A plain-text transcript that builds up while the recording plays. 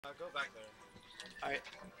Go back there. Alright.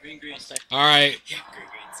 Green. Alright.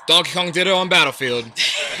 Donkey Kong Ditto on Battlefield.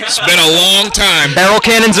 It's been a long time. Barrel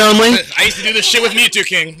cannons only. I used to do this shit with Mewtwo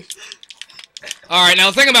King. Alright, now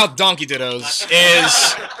the thing about Donkey Dittos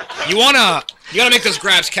is you gotta make those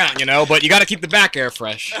grabs count, you know, but you gotta keep the back air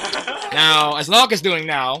fresh. Now, as Naka's doing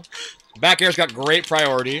now, back air's got great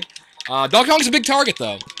priority. Donkey Kong's a big target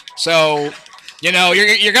though. So, you know,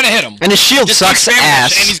 you're gonna hit him. And his shield Just sucks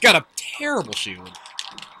ass. And he's got a terrible shield.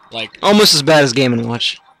 Like almost as bad as Game &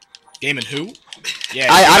 Watch. Game and who?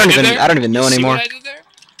 Yeah, I don't even know anymore.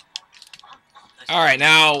 Alright,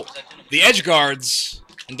 now the edge guards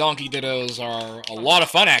and Donkey Dittos are a lot of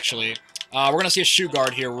fun actually. We're gonna see a shoe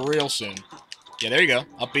guard here real soon. Yeah, there you go.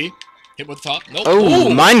 Up B. Hit with the top. Nope. Oh,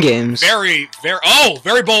 ooh, mind games. Very bold.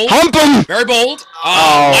 Hump him! Very bold.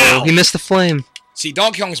 Oh, wow. He missed the flame. See,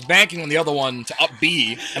 Donkey Kong's banking on the other one to up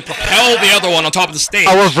B and propel the other one on top of the stage.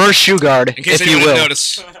 A reverse shoe guard, in case if you anyone will. didn't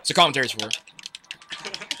notice. It's a commentary for it.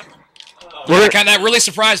 That really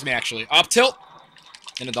surprised me, actually. Up tilt.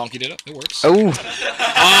 And a Donkey Ditto. It works. Oh.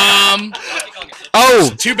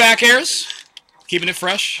 Oh! 2 back airs. Keeping it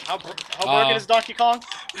fresh. How broken is Donkey Kong?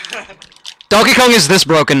 Donkey Kong is this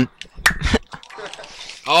broken.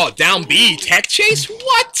 Oh, down B. Tech chase?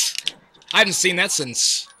 What? I haven't seen that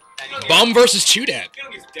since Bum versus Chewdat.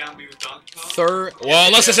 Third. Well,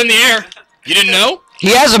 unless it's in the air. You didn't know?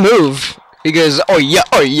 He has a move. He goes, oh yeah,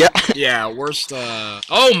 oh yeah. Yeah, worst,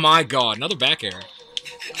 oh my god, another back air.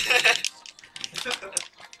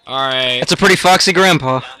 Alright. That's a pretty foxy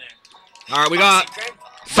grandpa. Alright, we got...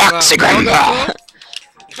 Foxy grandpa!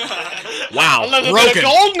 Wow, broken.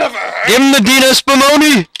 Give him the Dina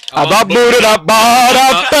Spumoni! About booted up, bought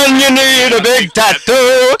up, and you need a big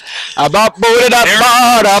tattoo. About booted up,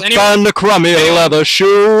 bought up, and the crummy leather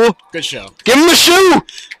shoe. Good show. Give him the shoe!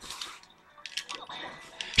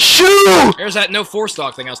 Shoe! There's that no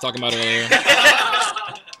 4-stock thing I was talking about earlier.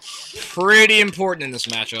 Pretty important in this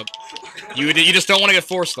matchup. You just don't want to get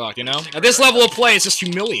 4-stock, you know? At this level of play, it's just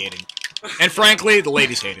humiliating. And frankly, the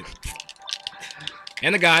ladies hate it.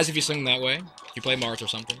 And the guys, if you swing that way. If you play Mars or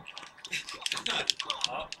something.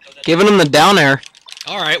 Giving him the down air.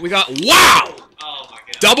 Alright, we got... Wow!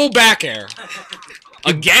 Double back air.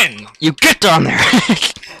 Again. You get down there.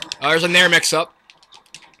 There's a nair mix-up.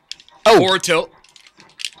 Oh. Forward tilt.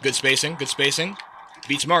 Good spacing, good spacing.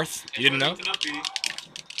 Beats Marth. You didn't know?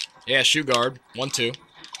 Yeah, shoe guard. 1-2.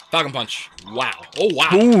 Falcon punch. Wow. Oh, wow.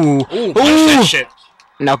 Ooh. Ooh, punch that shit.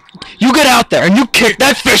 Now, you get out there and you kick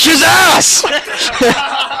that fish's ass!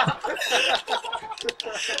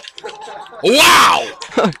 Wow!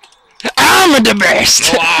 I'm the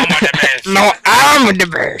best! No, I'm the best. No, I'm the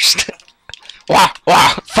best! Wow,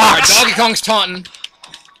 wow, Fox! Right, Donkey Kong's taunting.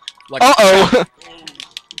 Like uh-oh.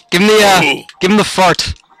 Give him the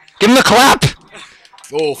fart. Give him the clap!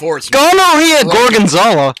 Oh, forward smash. Gonorrhea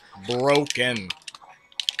Gorgonzola! Broken.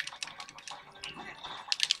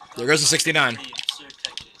 There goes the 69.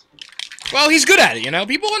 Well, he's good at it, you know?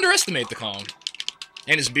 People underestimate the Kong.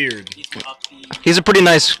 And his beard. He's a pretty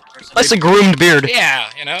nice, nicely groomed beard. Yeah,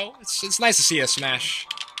 you know? It's nice to see a smash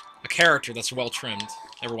a character that's well trimmed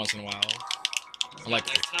every once in a while.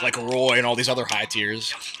 Like Roy and all these other high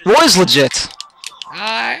tiers. Roy's legit.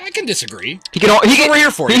 I can disagree. We're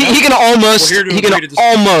here for it. He can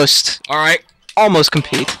almost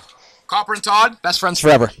compete. Copper and Todd, best friends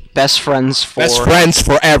forever. Best friends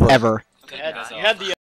forever. You had the